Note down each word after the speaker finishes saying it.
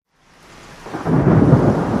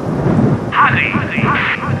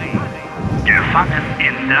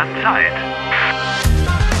der Zeit.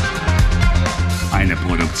 Eine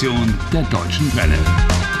Produktion der Deutschen Welle.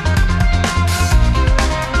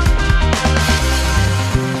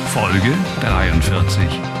 Folge 43.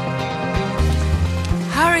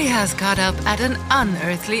 Harry has got up at an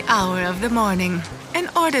unearthly hour of the morning in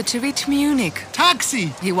order to reach Munich.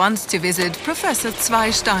 Taxi! He wants to visit Professor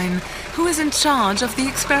Zweistein, who is in charge of the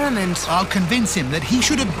experiment. I'll convince him that he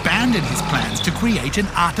should abandon his plans to create an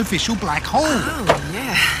artificial black hole. Oh,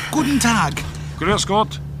 yeah. Guten Tag. Grüß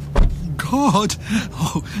Gott. God.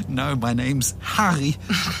 Oh, no, my name's Harry.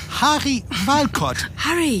 Harry Walcott.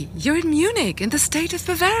 Harry, you're in Munich, in the state of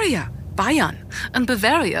Bavaria. Bayern. In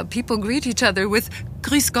Bavaria, people greet each other with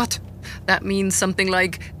Grüß Gott. That means something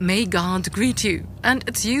like, may God greet you. And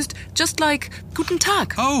it's used just like Guten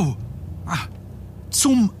Tag. Oh.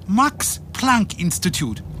 Zum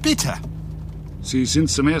Max-Planck-Institut. Bitte. Sie sind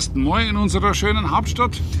zum ersten Mal in unserer schönen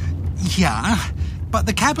Hauptstadt? Ja, but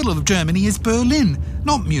the capital of Germany is Berlin,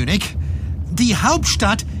 not Munich. Die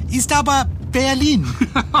Hauptstadt ist aber Berlin.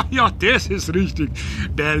 Ja, das ist richtig.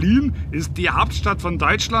 Berlin ist die Hauptstadt von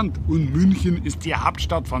Deutschland und München ist die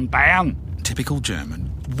Hauptstadt von Bayern. Typical German.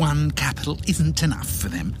 One capital isn't enough for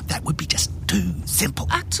them. That would be just too simple.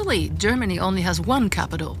 Actually, Germany only has one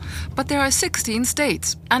capital, but there are 16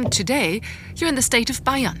 states. And today, you're in the state of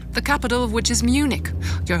Bayern, the capital of which is Munich.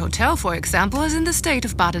 Your hotel, for example, is in the state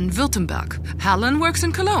of Baden-Württemberg. Helen works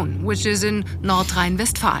in Cologne, which is in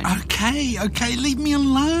Nordrhein-Westfalen. Okay, leave me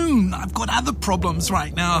alone. I've got other problems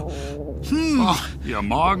right now. Ach, Ihr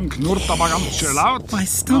Magen knurrt aber ganz schön laut. My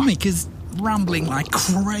stomach is rumbling like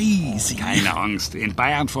crazy. Keine Angst, in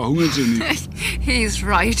Bayern verhungern Sie nicht. He's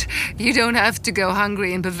right. You don't have to go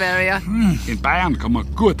hungry in Bavaria. In Bayern kann man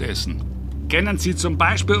gut essen. Kennen Sie zum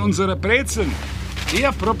Beispiel unsere Brezeln?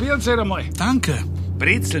 Hier, probieren Sie einmal. Danke.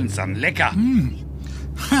 Brezeln sind lecker.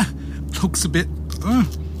 Looks a bit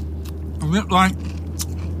like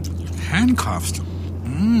handcuffs.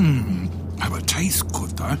 But it tastes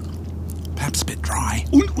good though. Perhaps a bit dry.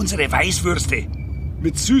 Und unsere Weißwürste.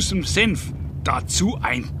 Mit süßem Senf. Dazu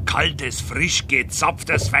ein kaltes, frisch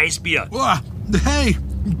gezapftes Weißbier. Oh, hey,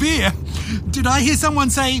 beer. Did I hear someone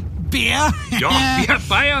say beer? Ja, wir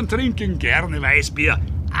Bayern trinken gerne Weißbier.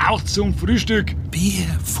 Auch zum Frühstück. Beer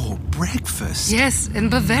for breakfast? Yes, in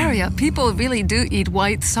Bavaria, people really do eat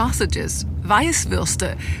white sausages,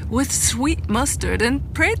 Weißwürste, with sweet mustard and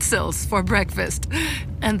pretzels for breakfast.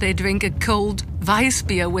 And they drink a cold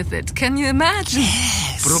Weißbier with it. Can you imagine?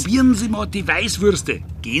 Yes. Probieren Sie mal die Weißwürste.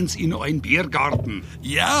 Gehen Sie in euren Biergarten.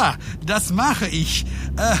 Ja, das mache ich.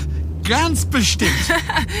 Ganz bestimmt.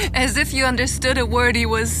 As if you understood a word he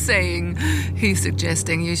was saying. He's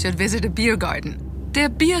suggesting you should visit a beer garden. Der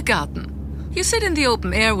Biergarten. You sit in the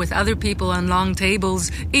open air with other people on long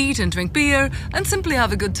tables, eat and drink beer, and simply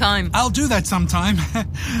have a good time. I'll do that sometime.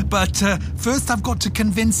 But first I've got to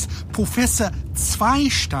convince Professor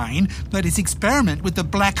Zweistein that his experiment with the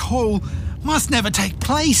black hole must never take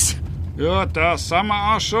place. Ja, da sind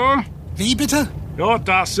wir auch schon. Wie bitte? Ja,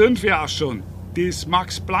 da sind wir auch schon. Das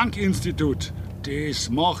Max-Planck-Institut. Das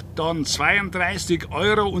macht dann 32,70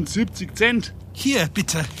 €. Hier,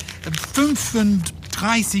 bitte.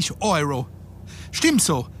 35 Euro. Stimmt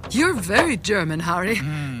so. You're very German, Harry.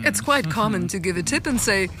 It's quite common to give a tip and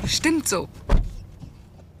say, stimmt so.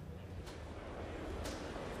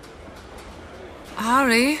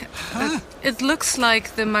 Harry, it looks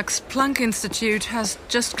like the Max Planck Institute has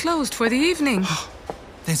just closed for the evening.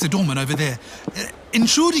 There's a doorman over there.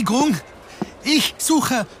 Entschuldigung. Ich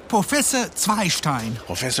suche Professor Zweistein.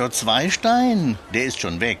 Professor Zweistein? Der ist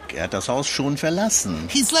schon weg. Er hat das Haus schon verlassen.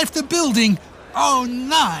 He's left the building. Oh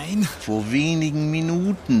nein. Vor wenigen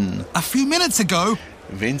Minuten. A few minutes ago.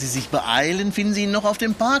 Wenn Sie sich beeilen, finden Sie ihn noch auf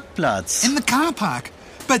dem Parkplatz. In the car park.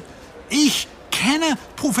 But ich kenne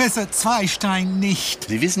Professor Zweistein nicht.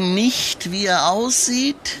 Sie wissen nicht, wie er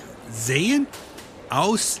aussieht? Sehen?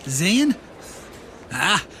 Aussehen?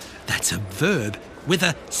 That's a verb with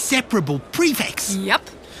a separable prefix. Yep.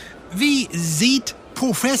 Wie sieht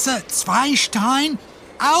Professor Zweistein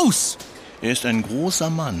aus? Er ist ein großer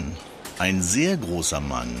Mann. Ein sehr großer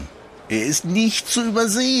Mann. Er ist nicht zu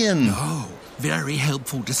übersehen. Oh, very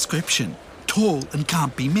helpful description. Tall and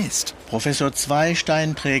can't be missed. Professor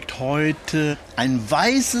Zweistein trägt heute ein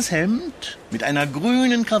weißes Hemd mit einer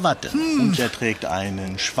grünen Krawatte. Und er trägt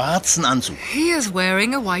einen schwarzen Anzug. He is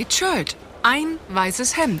wearing a white shirt. Ein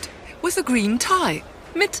weißes Hemd. With a green tie.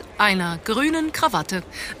 Mit einer grünen Krawatte.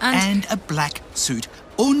 And a black suit.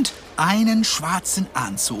 Und einen schwarzen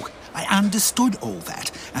Anzug. I understood all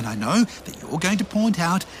that, and I know that you're going to point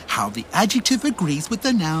out how the adjective agrees with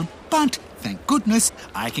the noun, but thank goodness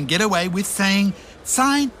I can get away with saying,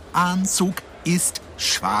 sein Anzug ist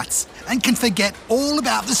schwarz and can forget all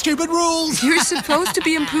about the stupid rules. You're supposed to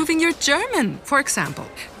be improving your German. For example,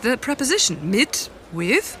 the preposition mit,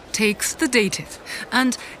 with, takes the dative.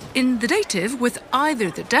 And in the dative, with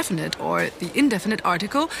either the definite or the indefinite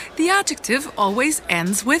article, the adjective always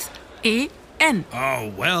ends with en.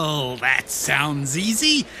 Oh, well, that sounds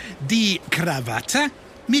easy. Die Krawatte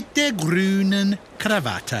mit der grünen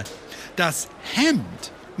Krawatte. Das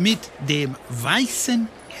Hemd mit dem weißen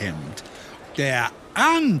Hemd. Der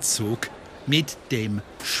Anzug mit dem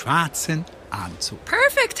schwarzen Anzug.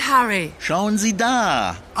 Perfect, Harry. Schauen Sie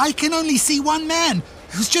da. I can only see one man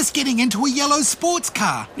who's just getting into a yellow sports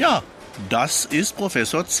car. Ja, das ist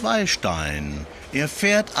Professor Zweistein. Er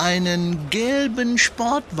fährt einen gelben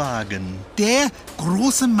Sportwagen. Der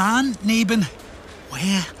große Mann neben...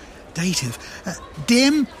 Where? Dative.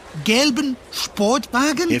 Dem gelben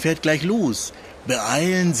Sportwagen? Er fährt gleich los.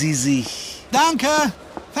 Beeilen Sie sich. Danke.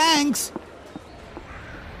 Thanks.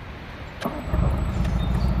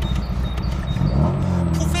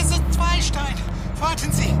 Professor Zweistein,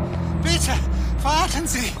 warten Sie. Bitte, warten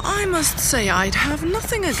Sie. I must say I'd have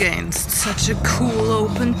nothing against such a cool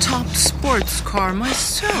open-top sports car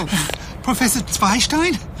myself. Professor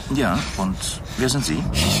Zweistein? Ja, und wer sind Sie?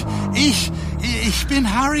 Ich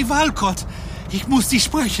bin Harry Walcott. Ich muss Sie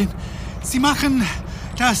sprechen. Sie machen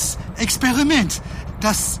das Experiment.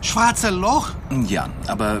 Das schwarze Loch? Ja,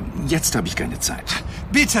 aber jetzt habe ich keine Zeit.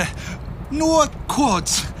 Bitte, nur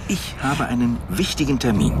kurz. Ich habe einen wichtigen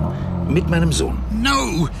Termin mit meinem Sohn.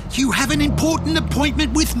 No, you have an important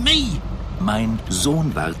appointment with me. Mein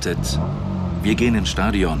Sohn wartet. Wir gehen ins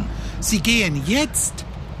Stadion. Sie gehen jetzt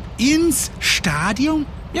ins Stadion?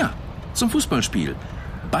 Ja, zum Fußballspiel.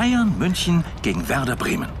 Bayern München gegen Werder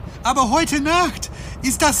Bremen. Aber heute Nacht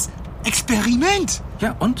ist das Experiment.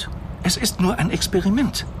 Ja, und? Es ist nur ein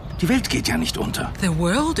Experiment. Die Welt geht ja nicht unter. The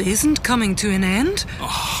world isn't coming to an end.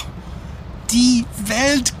 Die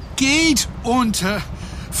Welt geht unter.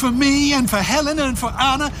 For me and for Helen and for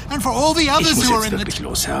Anna and for all the Ich others muss who are jetzt in wirklich the...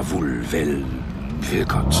 los, Herr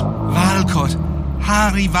Wilcott. Walcott.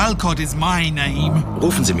 Harry Walcott is my name.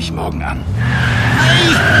 Rufen Sie mich morgen an.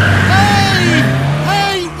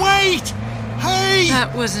 Hey, wait! Hey!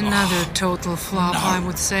 That was another total flop, I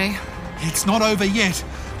would say. It's not over yet.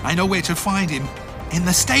 I know where to find him. In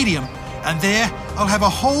the stadium. And there, I'll have a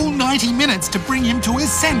whole 90 minutes to bring him to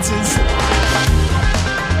his senses.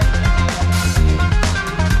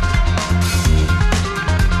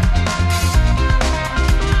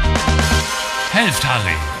 Helft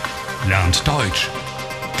Harry. Lernt Deutsch.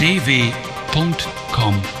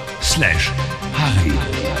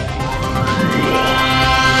 dw.com/Harry.